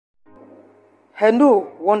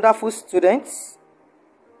Hello, wonderful students.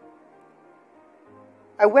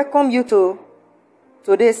 I welcome you to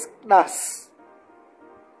today's class.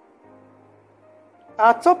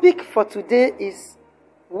 Our topic for today is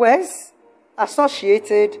words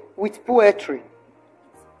associated with poetry.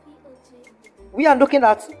 We are looking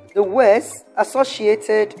at the words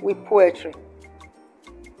associated with poetry.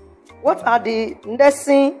 What are the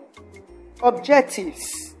lesson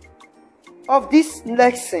objectives of this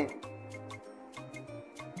lesson?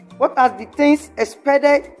 What are the things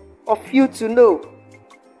expected of you to know?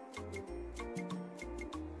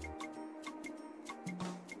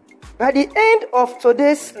 By the end of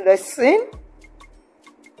today's lesson,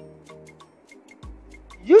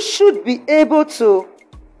 you should be able to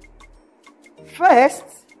first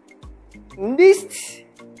list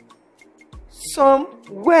some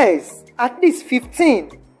words, at least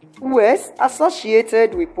 15 words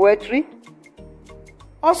associated with poetry.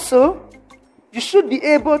 Also, you should be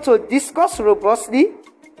able to discuss robustly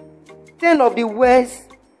 10 of the words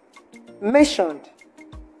mentioned.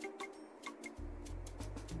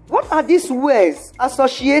 What are these words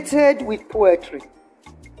associated with poetry?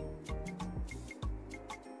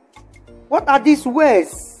 What are these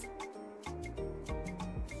words?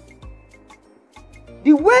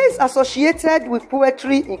 The words associated with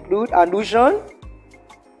poetry include allusion.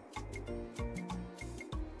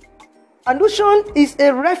 Allusion is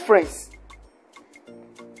a reference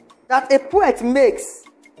that a poet makes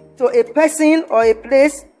to a person or a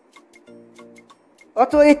place or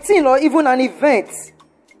to a thing or even an event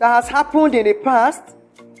that has happened in the past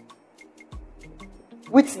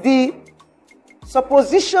with the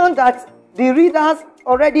supposition that the readers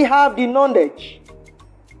already have the knowledge.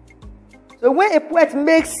 So when a poet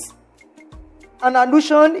makes an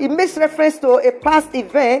allusion, it makes reference to a past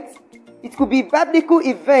event. It could be biblical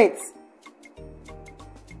event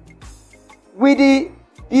with the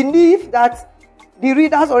belief that the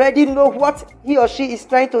readers already know what he or she is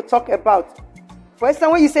trying to talk about. For instance,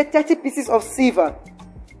 when you say 30 pieces of silver,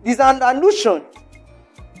 this is an allusion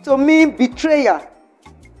to mean betrayer.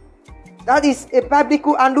 That is a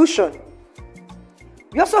biblical allusion.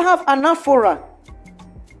 We also have anaphora.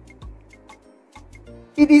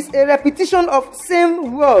 It is a repetition of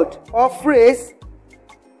same word or phrase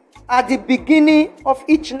at the beginning of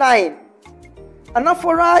each line.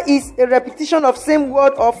 Anaphora is a repetition of same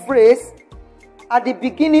word or phrase at the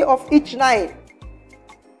beginning of each line.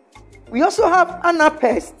 We also have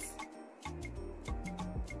anapest.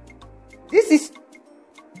 This is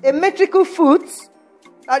a metrical foot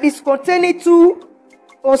that is containing two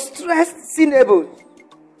unstressed syllables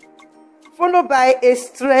followed by a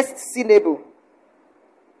stressed syllable.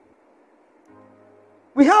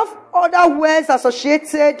 We have other words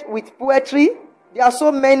associated with poetry. There are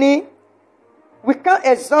so many. We can't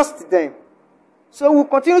exhaust them. So we'll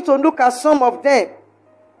continue to look at some of them.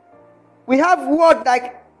 We have words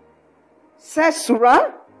like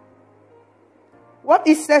caesura. What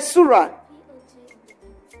is caesura?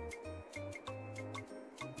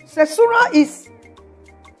 Caesura is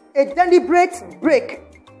a deliberate break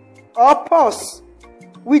or pause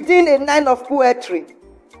within a line of poetry.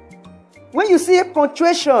 When you see a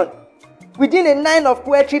punctuation within a line of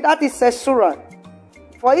poetry, that is caesura.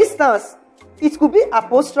 For instance, it could be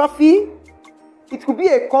apostrophe, it could be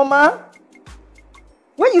a comma.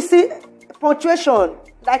 When you see punctuation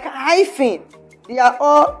like hyphen, they are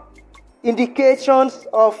all indications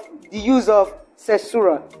of the use of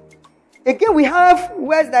caesura. Again, we have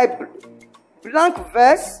words like blank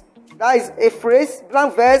verse, that is a phrase,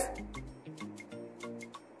 blank verse.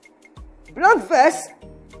 Blank verse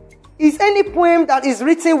is any poem that is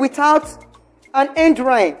written without an end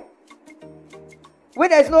rhyme. When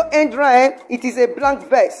there is no end rhyme, it is a blank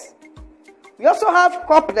verse. We also have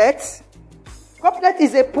couplet. Couplet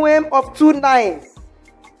is a poem of 2 lines.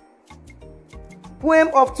 Poem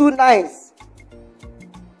of 2 lines.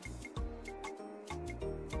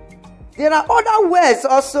 There are other words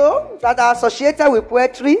also that are associated with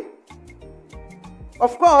poetry.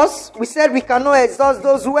 Of course, we said we cannot exhaust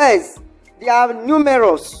those words. They are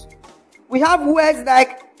numerous. We have words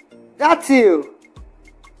like dactyl.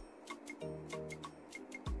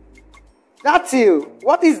 Dactyl.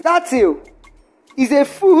 What is dactyl? It's a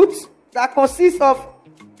foot that consists of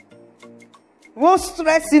 1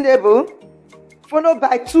 stressed syllable followed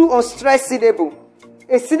by 2 unstressed syllables.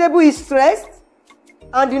 A syllable is stressed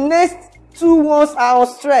and the next 2 ones are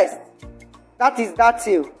unstressed. That is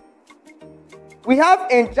dactyl. We have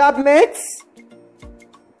enjambment.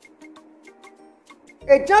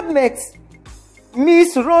 Enjambment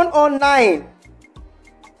means run on line.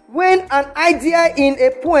 When an idea in a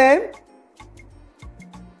poem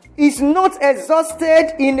is not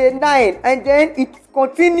exhausted in a 9, and then it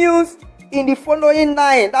continues in the following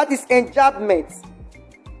 9. That is enjambment.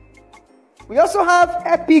 We also have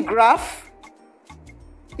epigraph.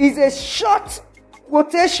 Is a short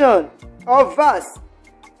quotation or verse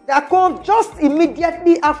that comes just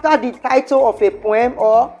immediately after the title of a poem,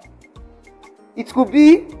 or it could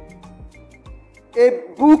be a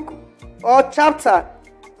book or chapter.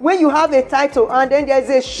 When you have a title and then there is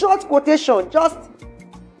a short quotation just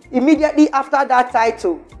immediately after that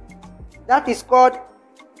title, that is called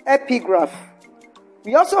epigraph.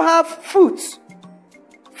 We also have foot.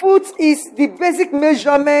 Foot is the basic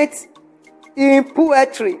measurement in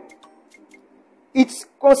poetry. It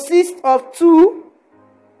consists of 2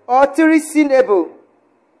 or 3 syllables.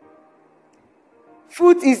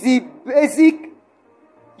 Foot is the basic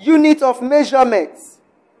unit of measurement.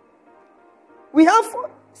 We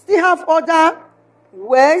still have other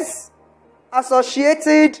words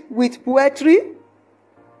associated with poetry.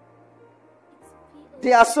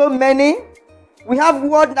 There are so many. We have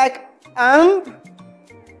words like amb.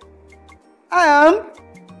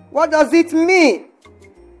 What does it mean?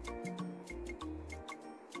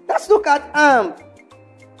 Let's look at amb.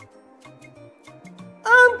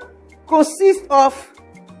 Amb consists of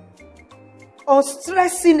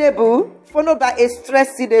unstressed syllable followed by a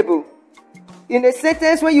stressed syllable. In a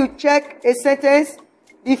sentence, when you check a sentence,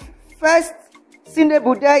 the first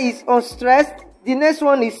syllable there is unstressed, the next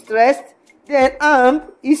one is stressed, then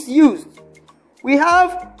amb is used. We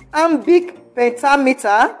have iambic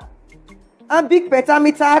pentameter. Iambic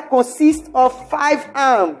pentameter consists of 5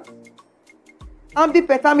 arms. Iambic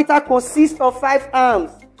pentameter consists of 5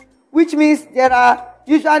 arms, which means there are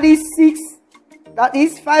usually 6, that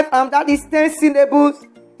is 5 arms, that is 10 syllables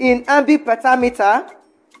in iambic pentameter.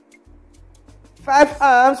 5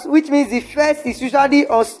 arms, which means the first is usually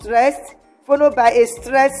unstressed, followed by a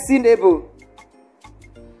stressed syllable.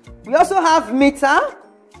 We also have meter.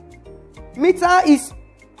 Meter is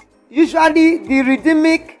usually the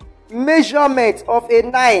rhythmic measurement of a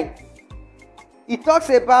 9. It talks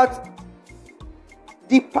about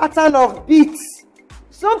the pattern of beats.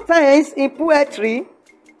 Sometimes in poetry,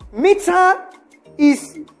 meter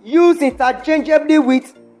is used interchangeably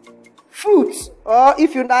with foot, or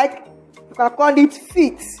if you like, you can call it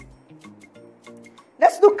feet.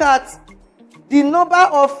 Let's look at the number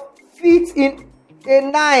of feet in a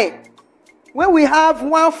 9. When we have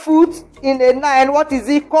 1 foot in a 9, what is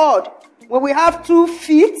it called? When we have 2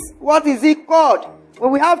 feet, what is it called?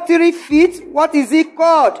 When we have 3 feet, what is it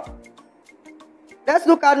called? Let's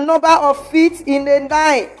look at number of feet in a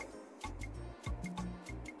 9.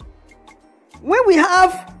 When we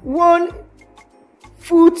have 1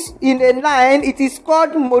 foot in a 9, it is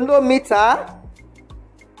called monometer.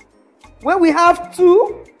 When we have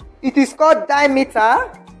 2, it is called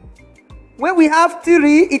dimeter. When we have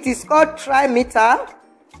 3, it is called trimeter.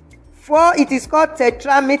 4, it is called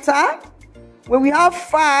tetrameter. When we have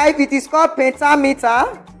 5, it is called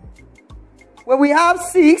pentameter. When we have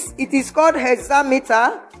 6, it is called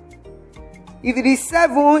hexameter. If it is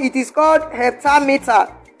 7, it is called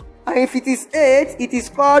heptameter. And if it is 8, it is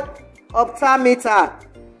called octameter.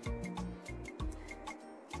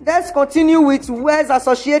 Let's continue with words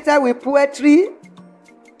associated with poetry.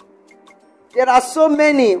 There are so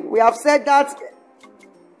many. We have said that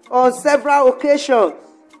on several occasions.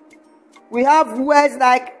 We have words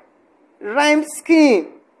like rhyme scheme.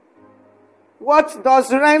 What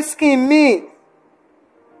does rhyme scheme mean?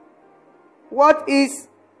 What is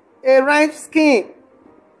a rhyme scheme?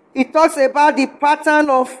 It talks about the pattern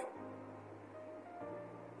of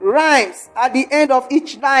rhymes at the end of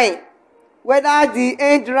each line. Whether the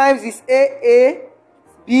end rhymes is A,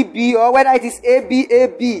 B, or whether it is A,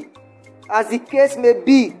 B, as the case may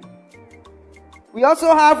be. We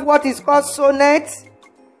also have what is called sonnet.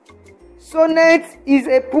 Sonnet is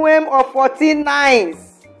a poem of 14 lines.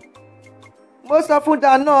 Most often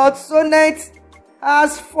than not, sonnet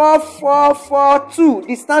has 4-4-4-2.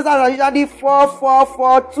 The stanzas are usually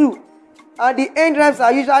 4-4-4-2. And the end rhymes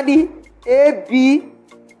are usually A, B,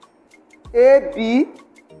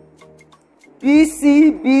 B,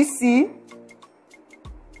 C,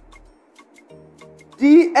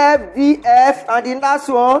 D, F, and the last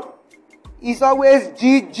one is always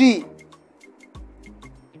G.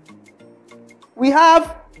 We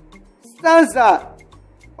have stanza.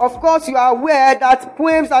 Of course, you are aware that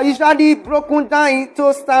poems are usually broken down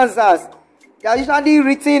into stanzas. They are usually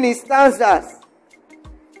written in stanzas.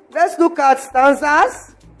 Let's look at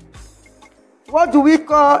stanzas. What do we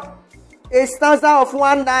call a stanza of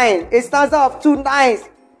 1 line? A stanza of 2 lines?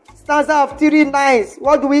 Stanza of 3 lines?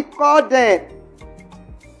 What do we call them?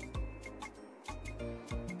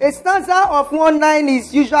 A stanza of 1 line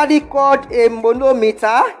is usually called a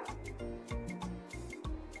monometer.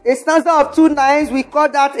 A stanza of 2 lines, we call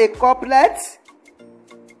that a couplet.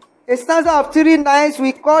 A stanza of 3 lines,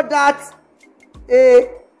 we call that a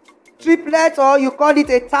triplet, or you call it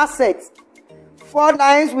a tercet. 4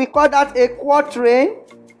 lines, we call that a quatrain.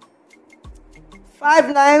 5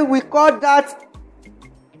 lines, we call that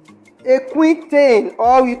a quintain,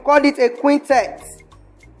 or we call it a quintet.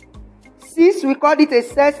 6, we call it a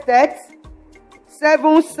sextet.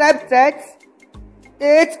 7, septet.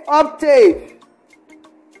 8, octave.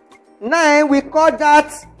 9, we call that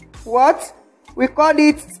what? We call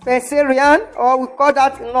it Spenserian, or we call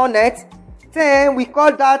that nonet. 10, we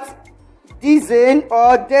call that dizaine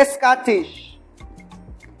or descartage.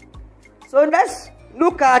 So let's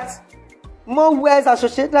look at more words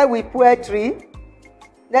associated with poetry.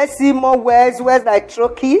 Let's see more words like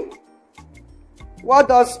trochee. What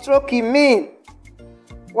does trochee mean?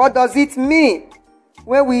 What does it mean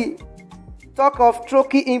when we talk of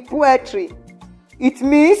trochee in poetry? It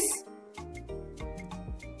means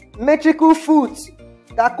metrical foot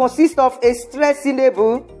that consists of a stressed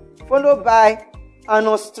syllable followed by an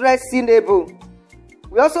unstressed syllable.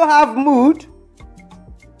 We also have mood.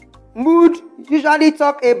 Mood usually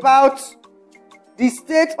talk about the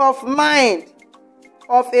state of mind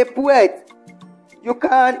of a poet.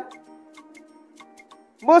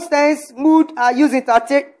 Most times mood are used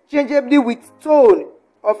interchangeably with tone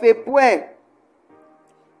of a poem.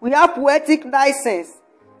 We have poetic license.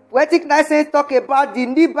 Poetic license talk about the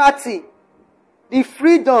liberty, the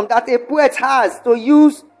freedom that a poet has to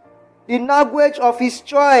use the language of his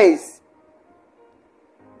choice.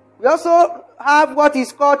 We also have what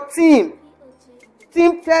is called theme.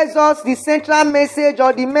 Theme tells us the central message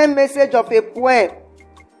or the main message of a poem.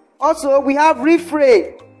 Also, we have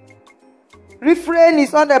refrain. Refrain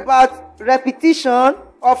is all about repetition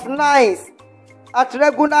of lines at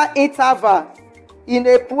regular intervals in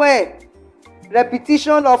a poem.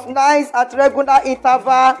 Repetition of lines at regular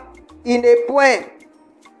intervals in a poem.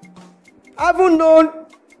 Having known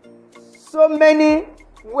so many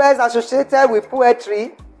words associated with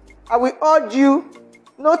poetry, I will urge you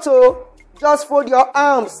not to just fold your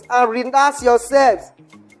arms and relax yourselves.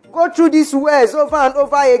 Go through these words over and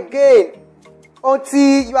over again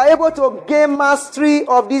until you are able to gain mastery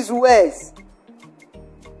of these words.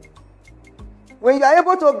 When you are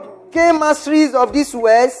able to gain masteries of these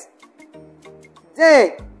words,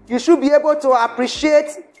 then you should be able to appreciate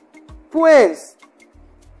poems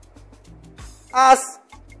as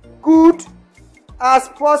good as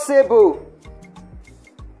possible.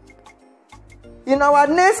 In our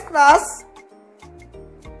next class,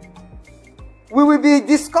 we will be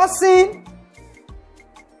discussing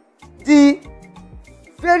the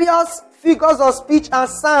various figures of speech and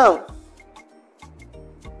sound.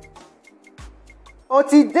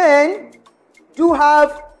 Until then, do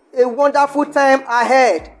have a wonderful time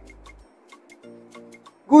ahead.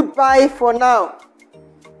 Goodbye for now.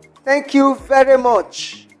 Thank you very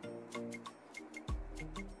much.